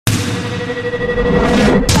Hit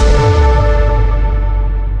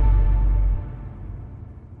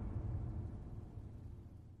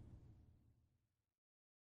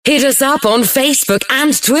us up on Facebook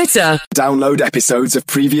and Twitter. Download episodes of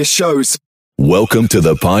previous shows. Welcome to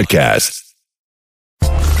the podcast.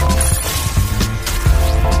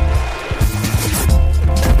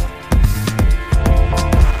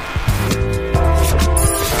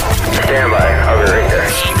 Stand by. I'll be right there.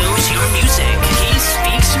 He knows your music. He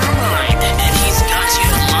speaks your mind. And he's got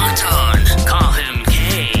you locked on. Call him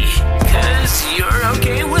K, 'cause you're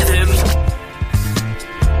okay with him.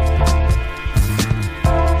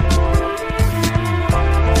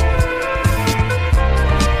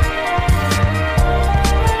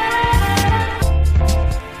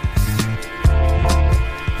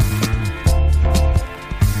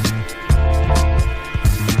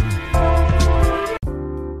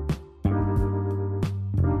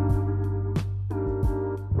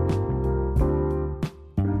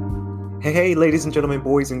 Hey, ladies and gentlemen,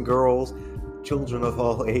 boys and girls, children of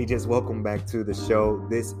all ages, welcome back to the show.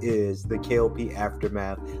 This is the KLP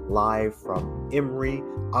Aftermath, live from Emory,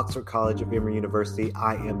 Oxford College of Emory University.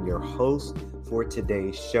 I am your host for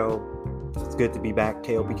today's show. It's good to be back.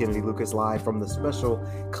 KLP Kennedy Lucas live from the special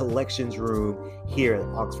collections room here at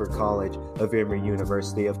Oxford College of Emory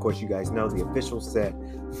University. Of course, you guys know the official set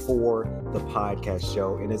for the podcast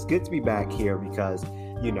show. And it's good to be back here because,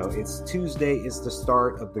 you know, it's Tuesday. It's the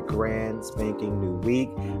start of the grand spanking new week.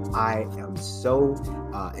 I am so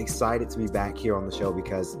excited to be back here on the show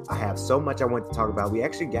because I have so much I want to talk about. We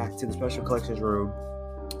actually got to the special collections room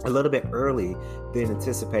a little bit early than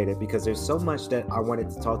anticipated because there's so much that I wanted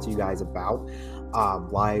to talk to you guys about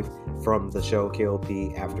live from the show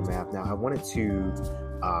KLP Aftermath. Now, I wanted to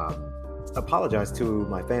apologize to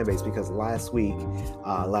my fan base because last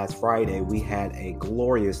Friday, we had a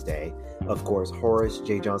glorious day. Of course, Horace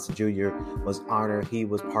J. Johnson Jr. was honored. He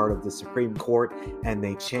was part of the Supreme Court, and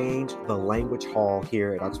they changed the language hall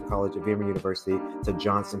here at Oxford College of Emory University to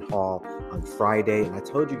Johnson Hall on Friday. And I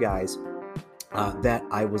told you guys that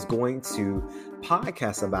I was going to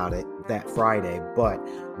podcast about it that Friday, but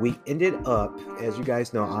we ended up, as you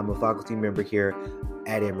guys know, I'm a faculty member here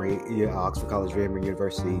at Emory, Oxford College of Emory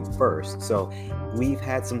University first. So we've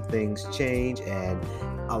had some things change and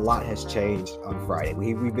a lot has changed on Friday.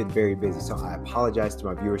 We've been very busy. So I apologize to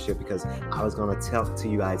my viewership because I was going to talk to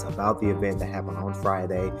you guys about the event that happened on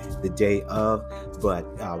Friday, the day of, but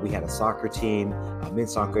we had a soccer team,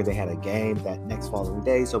 men's soccer. They had a game that next following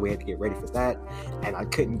day. So we had to get ready for that. And I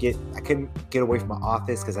couldn't get away from my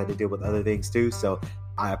office because I had to deal with other things too. So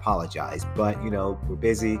I apologize, but you know, we're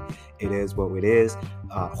busy. It is what it is.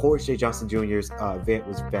 Horace J. Johnson Jr.'s event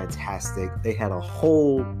was fantastic. They had a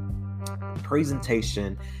whole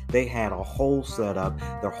presentation. They had a whole setup.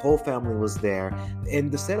 Their whole family was there.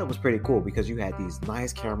 And the setup was pretty cool because you had these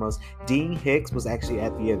nice cameras. Dean Hicks was actually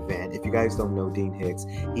at the event. If you guys don't know Dean Hicks,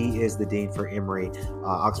 he is the dean for Emory,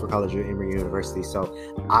 Oxford College of Emory University. So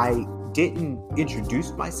I didn't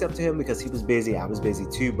introduce myself to him because he was busy. I was busy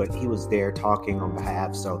too, but he was there talking on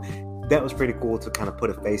behalf. So that was pretty cool to kind of put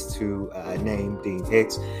a face to a name, Dean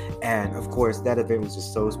Hicks. And of course, that event was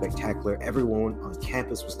just so spectacular. Everyone on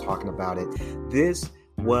campus was talking about it. This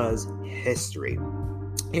was history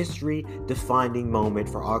defining moment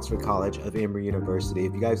for Oxford College of Emory University.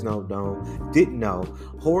 If you guys didn't know,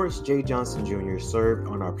 Horace J. Johnson Jr. served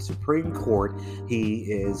on our Supreme Court. He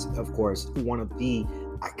is, of course, one of the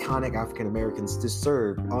iconic African Americans to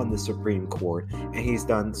serve on the Supreme Court, and he's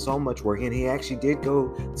done so much work, and he actually did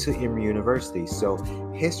go to Emory University. So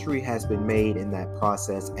history has been made in that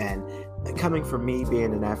process, and coming from me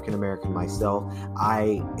being an African American myself,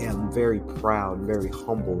 I am very proud and very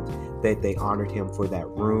humbled that they honored him for that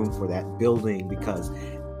room, for that building, because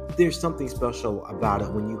there's something special about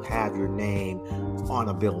it when you have your name on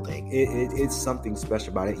a building. It's something special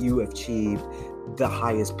about it. You achieved the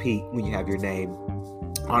highest peak when you have your name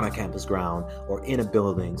on a campus ground or in a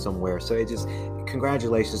building somewhere. So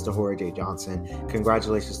congratulations to Horace J. Johnson.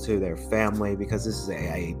 Congratulations to their family, because this is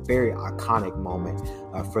a very iconic moment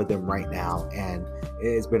for them right now. And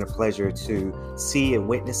it's been a pleasure to see and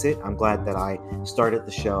witness it. I'm glad that I started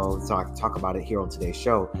the show so I can talk about it here on today's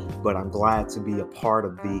show, but I'm glad to be a part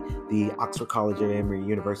of the Oxford College of Emory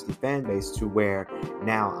University fan base to where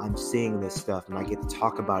now I'm seeing this stuff and I get to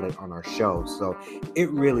talk about it on our show. So it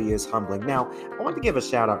really is humbling. Now, I want to give a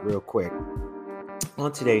shout out real quick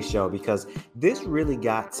on today's show because this really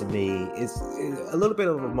got to me. It's a little bit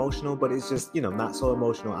of emotional, but it's just, not so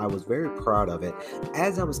emotional. I was very proud of it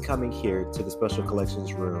as I was coming here to the special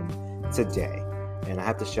collections room today. And I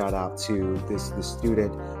have to shout out to this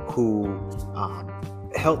student who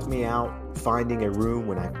helped me out finding a room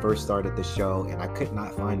when I first started the show, and I could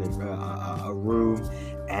not find a room.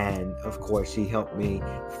 And of course, she helped me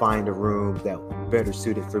find a room that better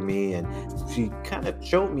suited for me, and she kind of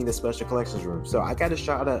showed me the special collections room. So I got a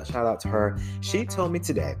shout out to her. She told me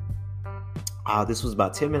today, this was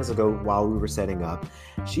about 10 minutes ago while we were setting up.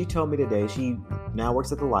 She told me today, she now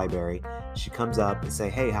works at the library. She comes up and say,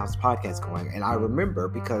 "Hey, how's the podcast going?" And I remember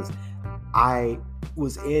because I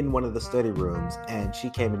was in one of the study rooms, and she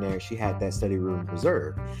came in there. She had that study room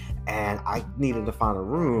reserved, and I needed to find a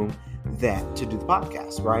room to do the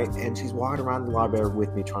podcast, right? And she's walking around the library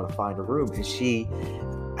with me trying to find a room, and she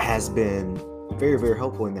has been very, very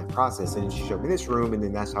helpful in that process. And she showed me this room, and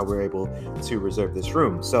then that's how we're able to reserve this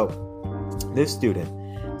room. So this student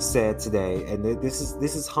said today, and this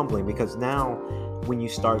is humbling, because now when you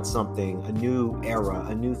start something, a new era,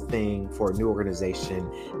 a new thing for a new organization,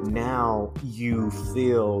 now you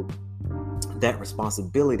feel that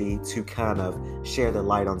responsibility to kind of share the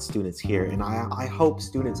light on students here. And I hope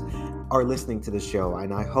students are listening to the show,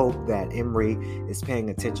 and I hope that Emory is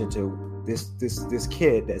paying attention to this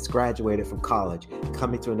kid that's graduated from college,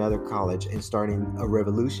 coming to another college and starting a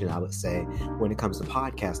revolution, I would say, when it comes to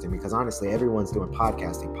podcasting. Because honestly, everyone's doing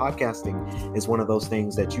podcasting. Podcasting is one of those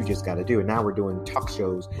things that you just got to do. And now we're doing talk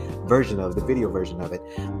shows version of the video version of it.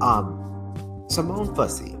 Simone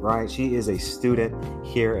Fussy, right? She is a student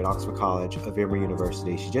here at Oxford College of Emory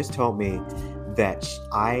University. She just told me that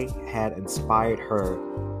I had inspired her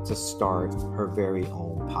to start her very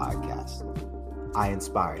own podcast. I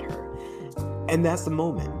inspired her. And that's the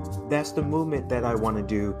moment. That's the moment that I want to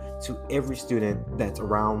do to every student that's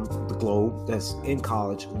around the globe, that's in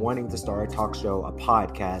college, wanting to start a talk show, a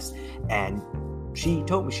podcast. And she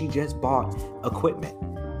told me she just bought equipment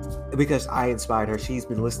because I inspired her. She's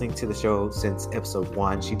been listening to the show since episode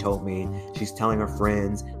 1. She told me she's telling her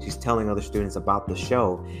friends, she's telling other students about the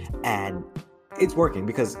show. And it's working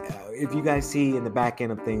because if you guys see in the back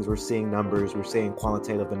end of things, we're seeing numbers, we're seeing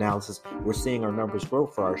qualitative analysis, we're seeing our numbers grow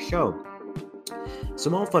for our show.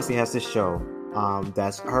 Simone Fussy has this show.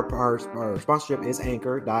 That's her sponsorship is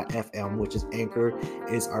Anchor.fm, which is Anchor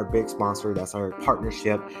is our big sponsor. That's our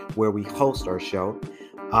partnership where we host our show.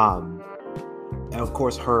 And of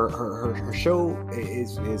course, her show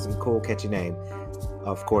is a cool, catchy name.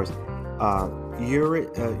 Of course,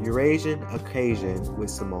 Eurasian Occasion with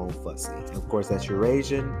Simone Fussy. And of course, that's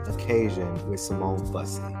Eurasian Occasion with Simone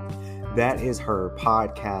Fussy. That is her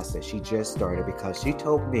podcast that she just started because she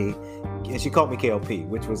told me, and she called me KLP,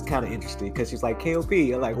 which was kind of interesting because she's like,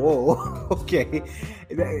 KLP. I'm like, whoa, okay.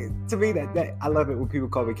 To me, that I love it when people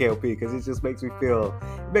call me KLP because it just makes me feel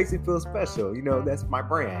special. You know, that's my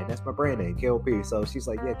brand. That's my brand name, KLP. So she's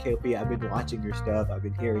like, yeah, KLP, I've been watching your stuff. I've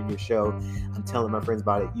been hearing your show. I'm telling my friends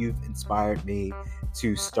about it. You've inspired me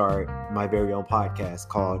to start my very own podcast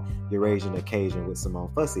called Eurasian Occasion with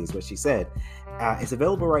Simone Fussy, is what she said. It's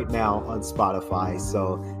available right now on Spotify,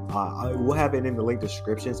 so we'll have it in the link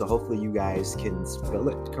description, so hopefully you guys can spell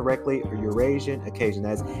it correctly. Eurasian Occasion,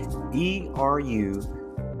 that's ERUASIAN,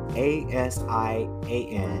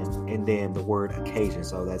 and then the word occasion,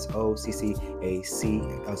 so that's OCCASION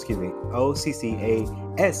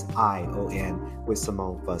with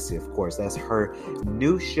Simone Fussy. Of course, that's her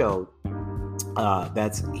new show.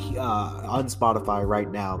 That's on Spotify right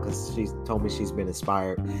now because she told me she's been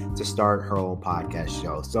inspired to start her own podcast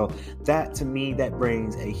show. So that, to me, that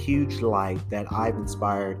brings a huge light that I've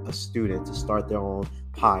inspired a student to start their own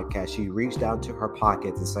podcast. She reached out to her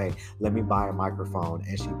pocket to say, let me buy a microphone,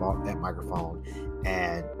 and she bought that microphone.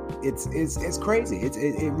 And it's crazy.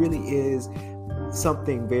 It really is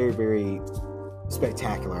something very, very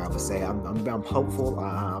spectacular, I would say. I'm hopeful.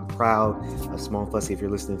 I'm proud of Simone Fussy. If you're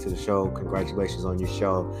listening to the show, congratulations on your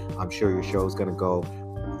show. I'm sure your show is going to go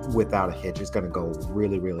without a hitch. It's going to go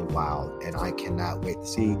really, really wild, and I cannot wait to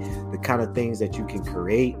see the kind of things that you can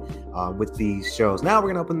create with these shows. Now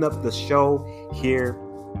we're going to open up the show here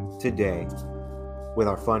today with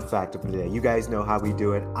our fun fact of the day. You guys know how we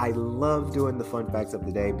do it. I love doing the fun facts of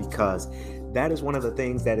the day because that is one of the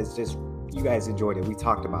things that is just, you guys enjoyed it. We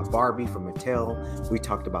talked about Barbie from Mattel. We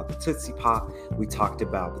talked about the Tootsie Pop. We talked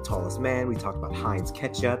about The Tallest Man. We talked about Heinz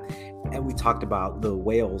Ketchup. And we talked about the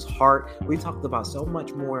whale's heart. We talked about so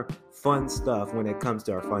much more fun stuff when it comes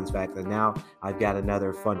to our fun facts. And now I've got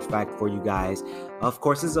another fun fact for you guys. Of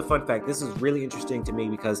course, this is a fun fact. This is really interesting to me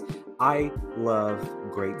because I love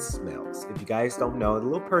great smells. If you guys don't know, a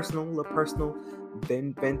little personal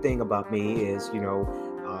thing about me is,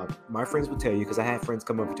 my friends will tell you, because I had friends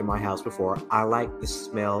come over to my house before, I like the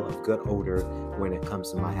smell of good odor when it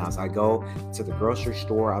comes to my house. I go to the grocery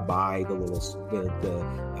store, I buy the little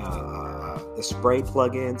the spray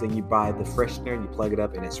plugins, and you buy the freshener and you plug it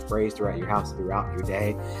up and it sprays throughout your house throughout your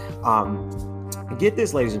day. Get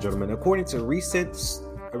this, ladies and gentlemen, according to recent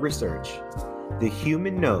research, the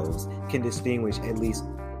human nose can distinguish at least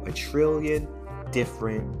 1 trillion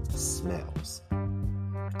different smells.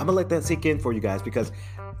 I'm gonna let that sink in for you guys, because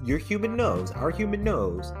our human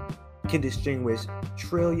nose can distinguish 1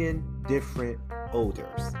 trillion different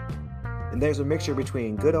odors. And there's a mixture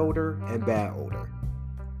between good odor and bad odor.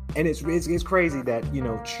 And it's crazy that,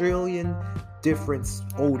 1 trillion different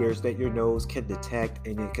odors that your nose can detect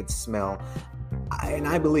and it can smell. And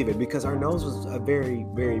I believe it, because our nose is a very,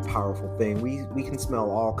 very powerful thing. We can smell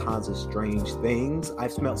all kinds of strange things.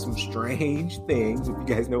 I've smelled some strange things, if you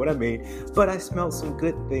guys know what I mean, but I smelled some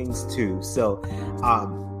good things too. So,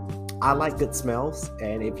 I like good smells,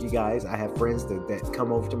 and if you guys, I have friends that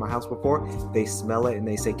come over to my house before, they smell it and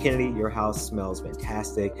they say, Kennedy, your house smells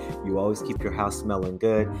fantastic. You always keep your house smelling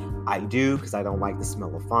good. I do, because I don't like the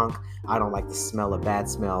smell of funk. I don't like the smell of bad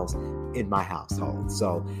smells in my household.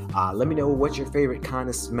 So let me know what's your favorite kind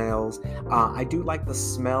of smells. I do like the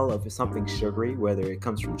smell of something sugary, whether it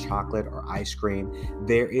comes from chocolate or ice cream.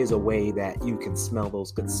 There is a way that you can smell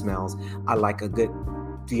those good smells. I like a good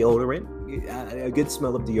deodorant, a good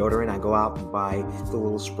smell of deodorant. I go out and buy the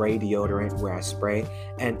little spray deodorant where I spray,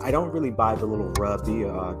 and I don't really buy the little rub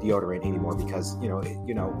deodorant anymore, because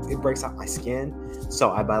it breaks out my skin.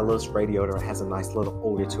 So I buy a little spray deodorant. It has a nice little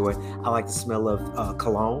odor to it. I like the smell of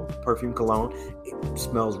cologne, perfume cologne. It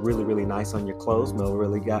smells really, really nice on your clothes, smells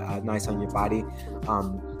really nice on your body.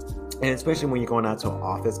 And especially when you're going out to an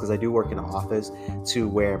office, because I do work in an office, to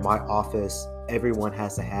where my office, everyone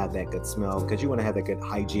has to have that good smell, because you want to have that good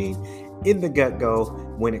hygiene in the get-go.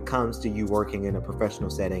 When it comes to you working in a professional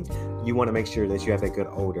setting, you want to make sure that you have that good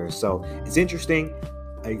odor. So it's interesting.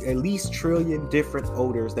 At least 1 trillion different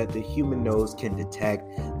odors that the human nose can detect.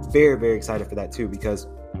 Very, very excited for that too, because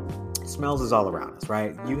smells is all around us,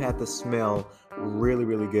 right? You have to smell really,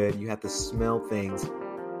 really good. You have to smell things.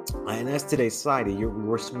 And that's today's society.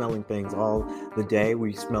 We're smelling things all the day.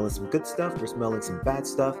 We're smelling some good stuff. We're smelling some bad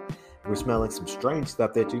stuff. We're smelling some strange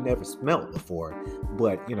stuff that you never smelled before.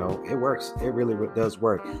 But, it works. It really does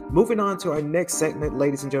work. Moving on to our next segment,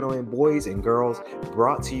 ladies and gentlemen, boys and girls,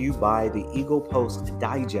 brought to you by the Eagle Post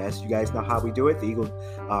Digest. You guys know how we do it. The Eagle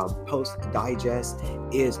Post Digest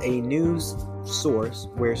is a news source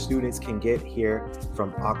where students can get here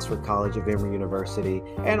from Oxford College of Emory University,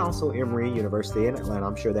 and also Emory University in Atlanta.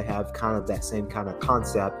 I'm sure they have kind of that same kind of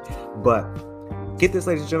concept. But get this,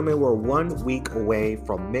 ladies and gentlemen, we're 1 week away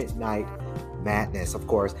from Midnight Madness, of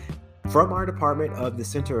course. From our Department of the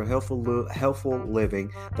Center of Healthful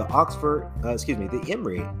Living, the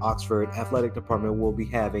Emory Oxford Athletic Department will be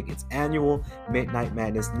having its annual Midnight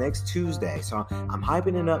Madness next Tuesday. So I'm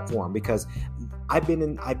hyping it up for them, because I've been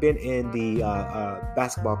in the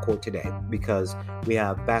basketball court today, because we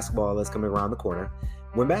have basketball that's coming around the corner.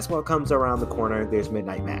 When basketball comes around the corner, there's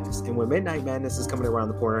Midnight Madness. And when Midnight Madness is coming around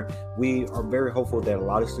the corner, we are very hopeful that a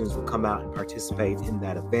lot of students will come out and participate in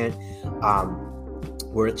that event.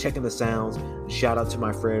 We're checking the sounds. Shout out to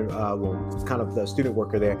my friend, kind of the student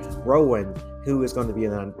worker there, Rowan, who is going to be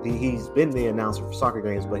he's been the announcer for soccer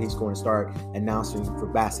games, but he's going to start announcing for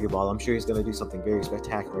basketball. I'm sure he's going to do something very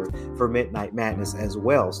spectacular for Midnight Madness as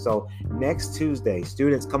well. So next Tuesday,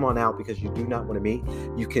 students, come on out, because you do not want to meet.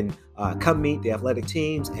 You can come meet the athletic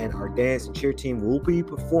teams, and our dance and cheer team will be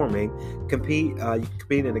performing. You can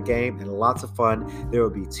compete in a game, and lots of fun. There will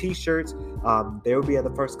be t-shirts. They will be at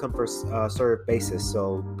the first come first serve basis.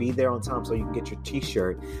 So be there on time so you can get your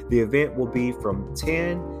t-shirt. The event will be from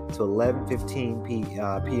 10 to 11:15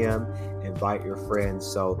 p.m. Invite your friends.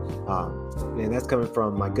 So, and that's coming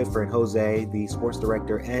from my good friend Jose, the sports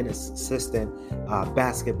director and assistant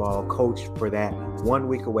basketball coach for that. 1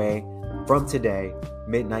 week away from today,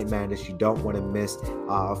 Midnight Madness. You don't want to miss,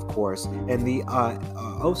 of course. And the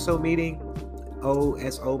OSO meeting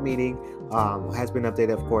has been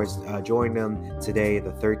updated, of course. Join them today,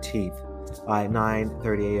 the 13th. At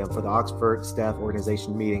 9:30 a.m. for the Oxford Staff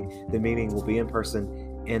Organization meeting. The meeting will be in person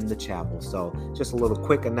in the chapel. So just a little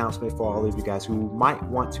quick announcement for all of you guys who might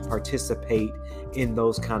want to participate in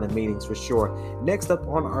those kind of meetings, for sure. Next up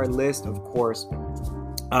on our list, of course,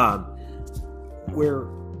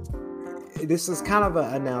 this is kind of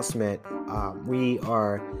an announcement. We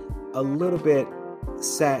are a little bit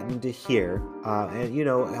saddened to hear, and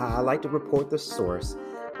I like to report the source.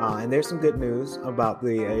 And there's some good news about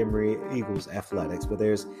the Emory Eagles athletics, but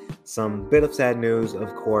there's some bit of sad news,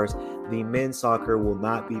 of course. The men's soccer will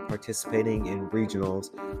not be participating in regionals.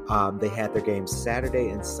 They had their games Saturday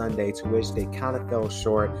and Sunday, to which they kind of fell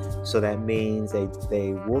short. So that means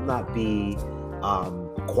they will not be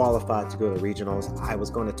qualified to go to regionals. I was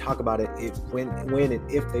going to talk about it when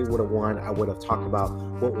and if they would have won. I would have talked about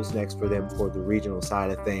what was next for them for the regional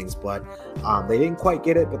side of things, but they didn't quite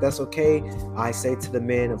get it. But that's okay. I say to the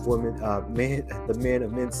men of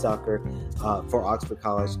men's soccer for Oxford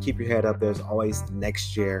College, keep your head up. There's always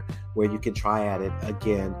next year where you can try at it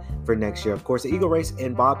again for next year. Of course, the Eagle Race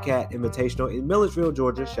and Bobcat Invitational in Milledgeville,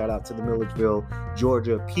 Georgia. Shout out to the Milledgeville,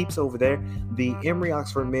 Georgia peeps over there. The Emory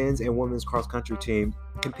Oxford men's and women's cross country team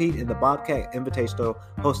compete in the Bobcat Invitational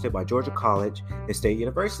hosted by Georgia College and State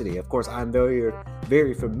University. Of course, I'm very,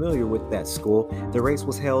 very familiar with that school. The race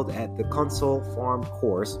was held at the Console Farm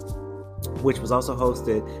Course, which was also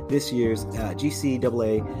hosted this year's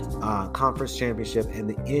GCAA Conference Championship and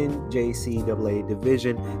the NJCAA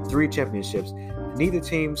Division III Championships. Neither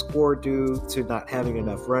team scored due to not having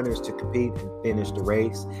enough runners to compete and finish the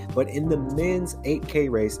race. But in the men's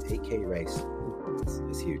 8K race,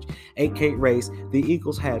 it's huge. 8K race, the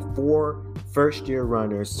Eagles had 4 first-year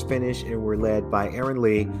runners finish and were led by Aaron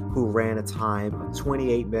Lee, who ran a time of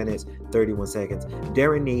 28 minutes, 31 seconds.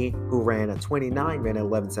 Darren Nee, who ran a 29 minute,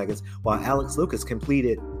 11 seconds, while Alex Lucas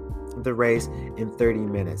completed the race in 30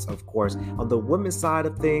 minutes. Of course, on the women's side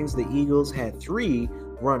of things, the Eagles had 3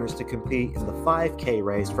 runners to compete in the 5K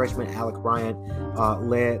race. Freshman Alec Bryant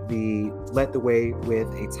led the way with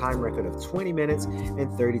a time record of 20 minutes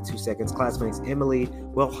and 32 seconds. Classmates Emily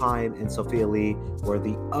Wilhelm and Sophia Lee were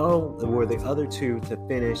the other 2 to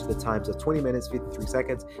finish the times of 20 minutes, 53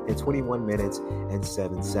 seconds, and 21 minutes and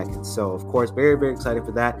 7 seconds. So, of course, very, very excited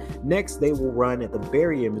for that. Next, they will run at the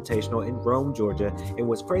Berry Invitational in Rome, Georgia. And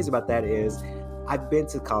what's crazy about that is I've been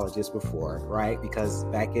to colleges before, right? Because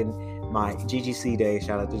back in my GGC day,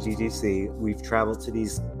 shout out to GGC, we've traveled to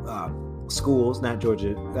these schools, not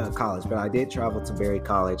Georgia College, but I did travel to Berry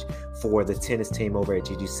College for the tennis team over at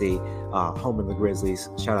GGC, home of the Grizzlies.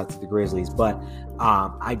 Shout out to the Grizzlies. But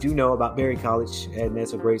I do know about Berry College, and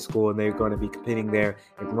it's a great school, and they're going to be competing there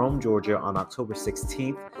in Rome, Georgia on October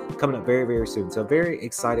 16th, coming up very, very soon. So very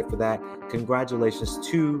excited for that. Congratulations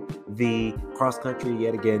to the cross country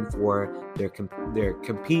yet again for their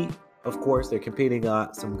compete. Of course, they're competing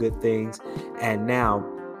some good things, and now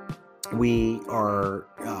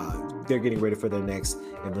they're getting ready for their next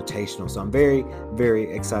invitational. So I'm very,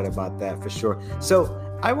 very excited about that for sure. So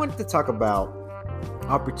I wanted to talk about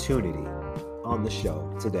opportunity on the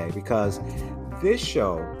show today, because this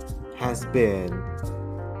show has been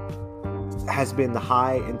the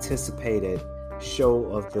high anticipated show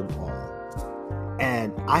of them all.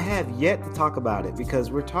 And I have yet to talk about it because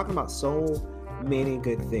we're talking about so many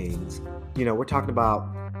good things. You know, we're talking about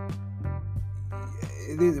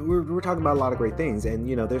a lot of great things, and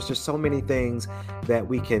there's just so many things that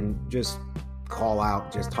we can just call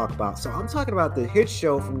out, just talk about. So I'm talking about the hit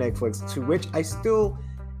show from Netflix, to which I still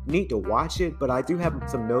need to watch it, but I do have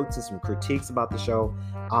some notes and some critiques about the show.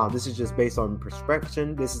 This is just based on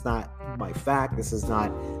perception. This is not my fact. This is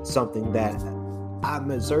not something that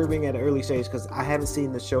I'm observing at an early stage, because I haven't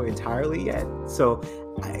seen the show entirely yet. So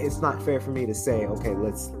it's not fair for me to say, okay,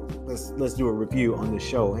 let's do a review on the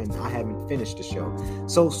show, and I haven't finished the show.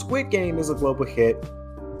 So Squid Game is a global hit.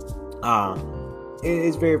 It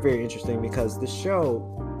is very, very interesting because the show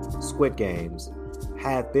Squid Games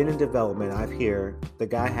have been in development. I've heard the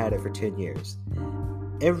guy had it for 10 years.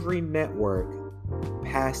 Every network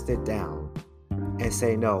passed it down and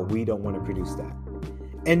say, no, we don't want to produce that.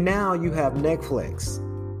 And now you have Netflix,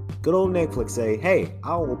 good old Netflix, say, hey,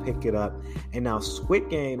 I will pick it up. And now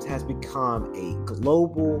Squid Games has become a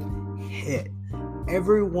global hit.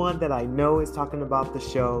 Everyone that I know is talking about the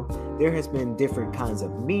show. There has been different kinds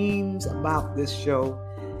of memes about this show.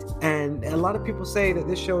 And a lot of people say that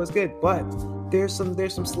this show is good, but there's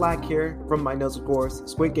some slack here from my notes, of course.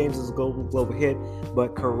 Squid Games is a global hit,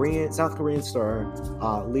 but South Korean star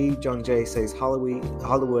Lee Jung-jae says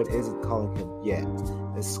Hollywood isn't calling him yet.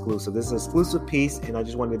 Exclusive. This is an exclusive piece, and I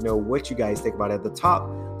just wanted to know what you guys think about it. At the top,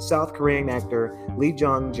 South Korean actor Lee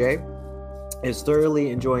Jung-jae is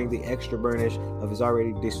thoroughly enjoying the extra burnish of his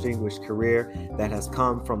already distinguished career that has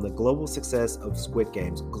come from the global success of Squid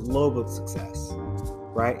Games. Global success,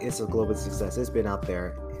 right? It's a global success. It's been out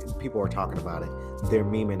there. People are talking about it. They're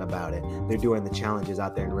memeing about it. They're doing the challenges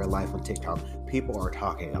out there in real life on TikTok. People are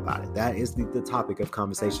talking about it. That is the topic of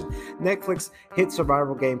conversation. Netflix hit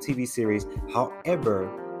survival game TV series.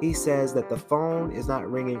 However, he says that the phone is not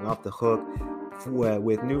ringing off the hook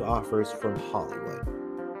with new offers from Hollywood.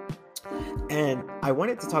 And I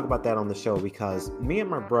wanted to talk about that on the show because me and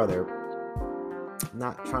my brother,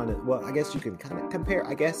 not trying to, well, I guess you can kind of compare,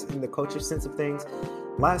 I guess, in the culture sense of things.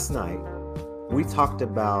 Last night, we talked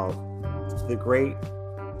about the great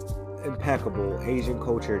impeccable Asian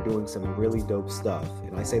culture doing some really dope stuff.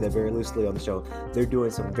 And I say that very loosely on the show. They're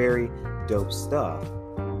doing some very dope stuff.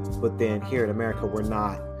 But then here in America, we're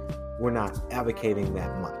not advocating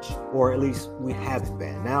that much, or at least we haven't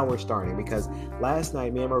been. Now we're starting, because last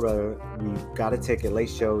night, me and my brother, we got a ticket, late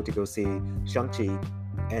show, to go see Shang-Chi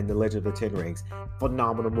and the Legend of the Ten Rings.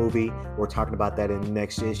 Phenomenal movie. We're talking about that in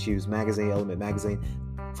next issue's magazine, Element Magazine.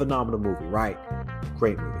 Phenomenal movie, right?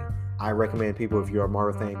 Great movie. I recommend people, if you're a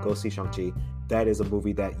Marvel fan, go see Shang-Chi. That is a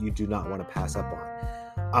movie that you do not want to pass up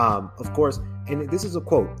on. Of course, and this is a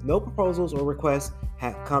quote: "No proposals or requests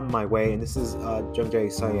have come my way," and this is Jung Jae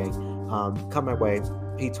saying, "Come my way."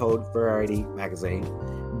 He told Variety magazine,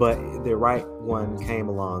 but the right one came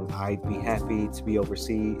along. I'd be happy to be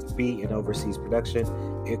in overseas production.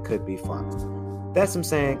 It could be fun. That's him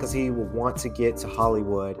saying, because he will want to get to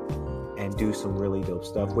Hollywood and do some really dope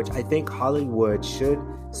stuff, which I think Hollywood should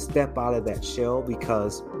step out of that shell,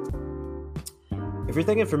 because if you're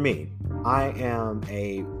thinking for me, I am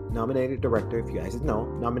a nominated director, if you guys didn't know,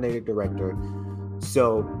 nominated director.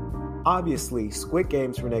 So obviously Squid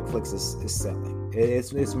Games for Netflix is selling.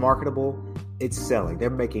 It's marketable, it's selling.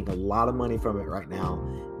 They're making a lot of money from it right now.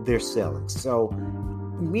 They're selling. So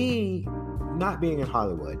me not being in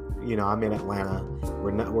Hollywood, I'm in Atlanta.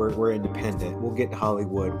 We're independent. We'll get to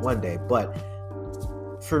Hollywood one day. But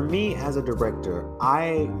for me as a director,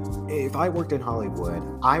 if I worked in Hollywood,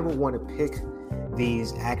 I would want to pick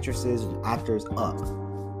these actresses and actors up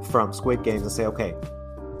from Squid Games and say, okay,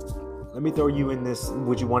 let me throw you in this.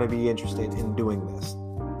 Would you want to be interested in doing this?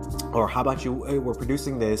 Or how about you, we're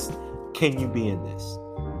producing this. Can you be in this?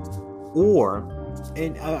 Or,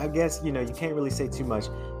 and I guess, you can't really say too much.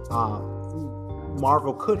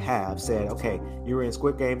 Marvel could have said, okay, you're in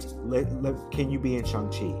Squid Games. Can you be in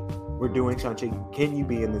Shang-Chi? We're doing Shang-Chi. Can you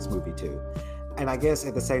be in this movie too? And I guess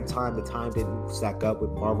at the same time, the time didn't stack up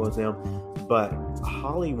with Marvel and them. But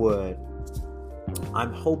Hollywood,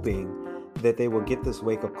 I'm hoping that they will get this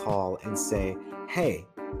wake-up call and say, hey,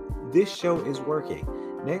 this show is working.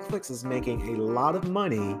 Netflix is making a lot of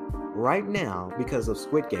money right now because of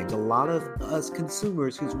Squid Games. A lot of us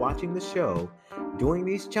consumers who's watching the show, doing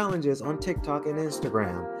these challenges on TikTok and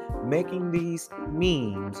Instagram, making these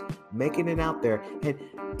memes, making it out there. And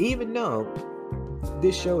even though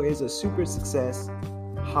this show is a super success,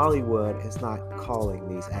 Hollywood is not calling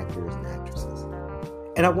these actors and actresses.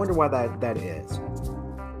 And I wonder why that is.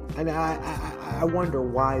 And I wonder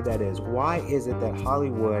why that is. Why is it that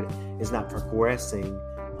Hollywood is not progressing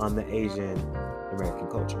on the Asian American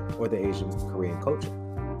culture, or the Asian Korean culture,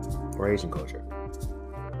 or Asian culture?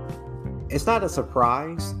 It's not a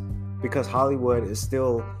surprise, because Hollywood is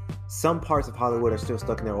still, some parts of Hollywood are still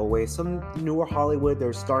stuck in their old ways. Some newer Hollywood,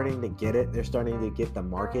 they're starting to get it. They're starting to get the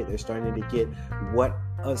market. They're starting to get what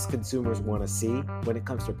us consumers want to see when it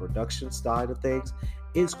comes to production style of things.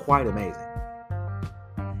 It's quite amazing.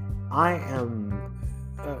 I am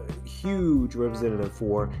a huge representative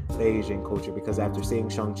for the Asian culture, because after seeing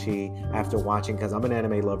Shang-Chi, after watching, because I'm an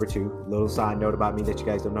anime lover too, little side note about me that you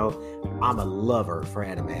guys don't know, I'm a lover for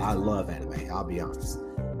anime. I love anime, I'll be honest.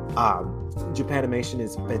 Japanimation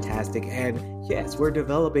is fantastic, and yes, we're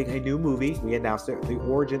developing a new movie. We announced it, The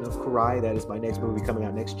Origin of Karai. That is my next movie coming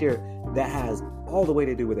out next year. That has all the way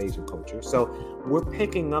to do with Asian culture. So we're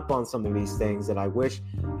picking up on some of these things that I wish,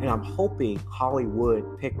 and I'm hoping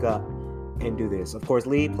Hollywood pick up and do this. Of course,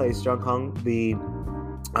 Lee plays Jung Hung, the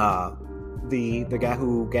guy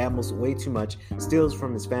who gambles way too much, steals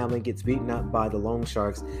from his family, gets beaten up by the loan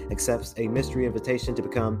sharks, accepts a mystery invitation to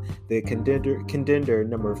become the contender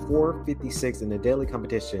number 456 in the daily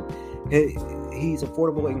competition. He's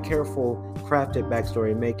affordable and careful, crafted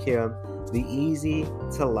backstory, and make him the easy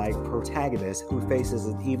to like protagonist who faces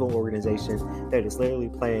an evil organization that is literally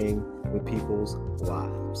playing with people's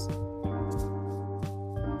lives.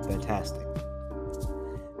 Fantastic.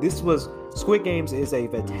 Squid Games is a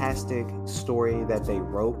fantastic story that they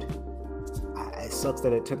wrote. It sucks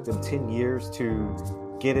that it took them 10 years to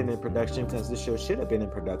get it in production, because this show should have been in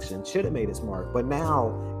production, should have made its mark. But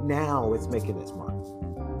now it's making its mark.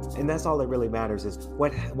 And that's all that really matters, is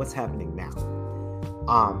what's happening now.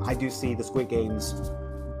 I do see the Squid Games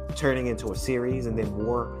turning into a series, and then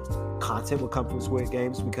more content will come from Squid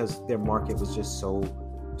Games, because their market was just so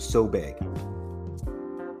big.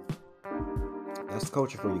 That's the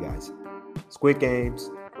culture for you guys. Squid Games,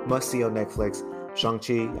 must see on Netflix.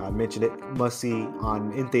 Shang-Chi, I mentioned it, must see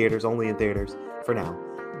in theaters, only in theaters for now.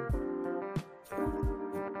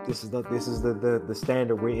 This is the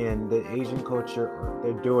standard we're in. The Asian culture,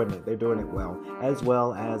 they're doing it well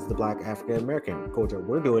as the Black African American culture.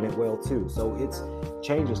 We're doing it well too. So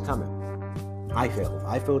change is coming. I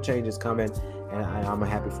feel change is coming, and I'm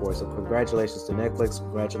happy for it. So congratulations to Netflix.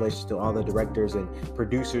 Congratulations to all the directors and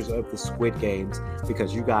producers of the Squid Games,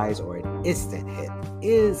 because you guys are an instant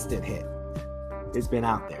hit. It's been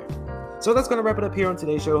out there. So that's going to wrap it up here on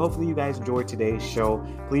today's show. Hopefully you guys enjoyed today's show.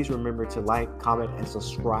 Please remember to like, comment, and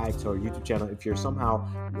subscribe to our YouTube channel. If you're somehow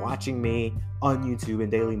watching me on YouTube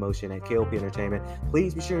in Daily Motion at KLP Entertainment,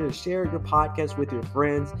 please be sure to share your podcast with your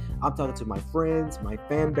friends. I'm talking to my friends, my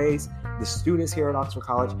fan base, the students here at Oxford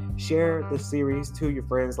College. Share the series to your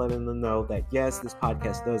friends, letting them know that yes, this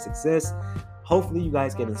podcast does exist. Hopefully you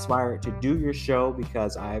guys get inspired to do your show,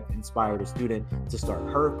 because I've inspired a student to start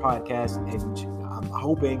her podcast, and I'm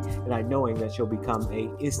hoping and I'm knowing that she'll become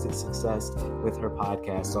an instant success with her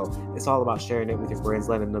podcast. So it's all about sharing it with your friends,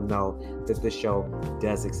 letting them know that this show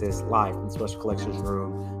does exist live in the Special Collections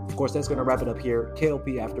Room. Of course, that's going to wrap it up here.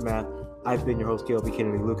 KLP Aftermath. I've been your host, KLP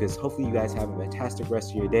Kennedy Lucas. Hopefully you guys have a fantastic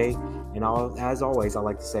rest of your day. And as always, I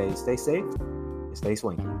like to say, stay safe and stay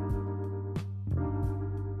swanky.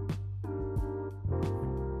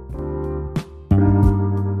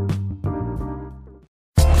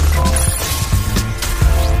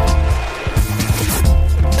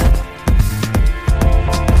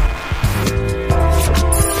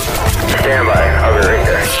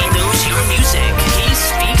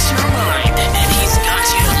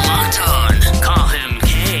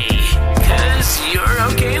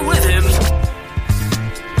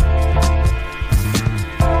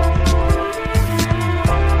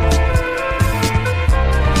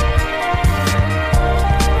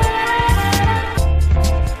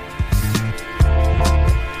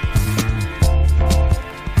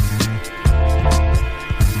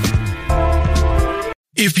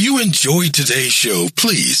 If you enjoyed today's show,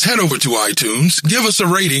 please head over to iTunes, give us a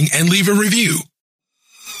rating, and leave a review.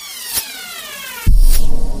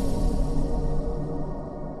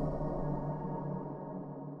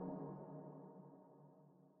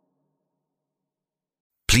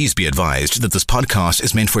 Please be advised that this podcast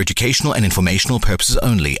is meant for educational and informational purposes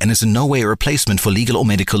only and is in no way a replacement for legal or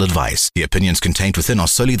medical advice. The opinions contained within are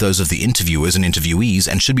solely those of the interviewers and interviewees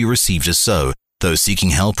and should be received as so. Those seeking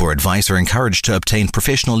help or advice are encouraged to obtain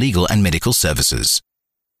professional legal and medical services.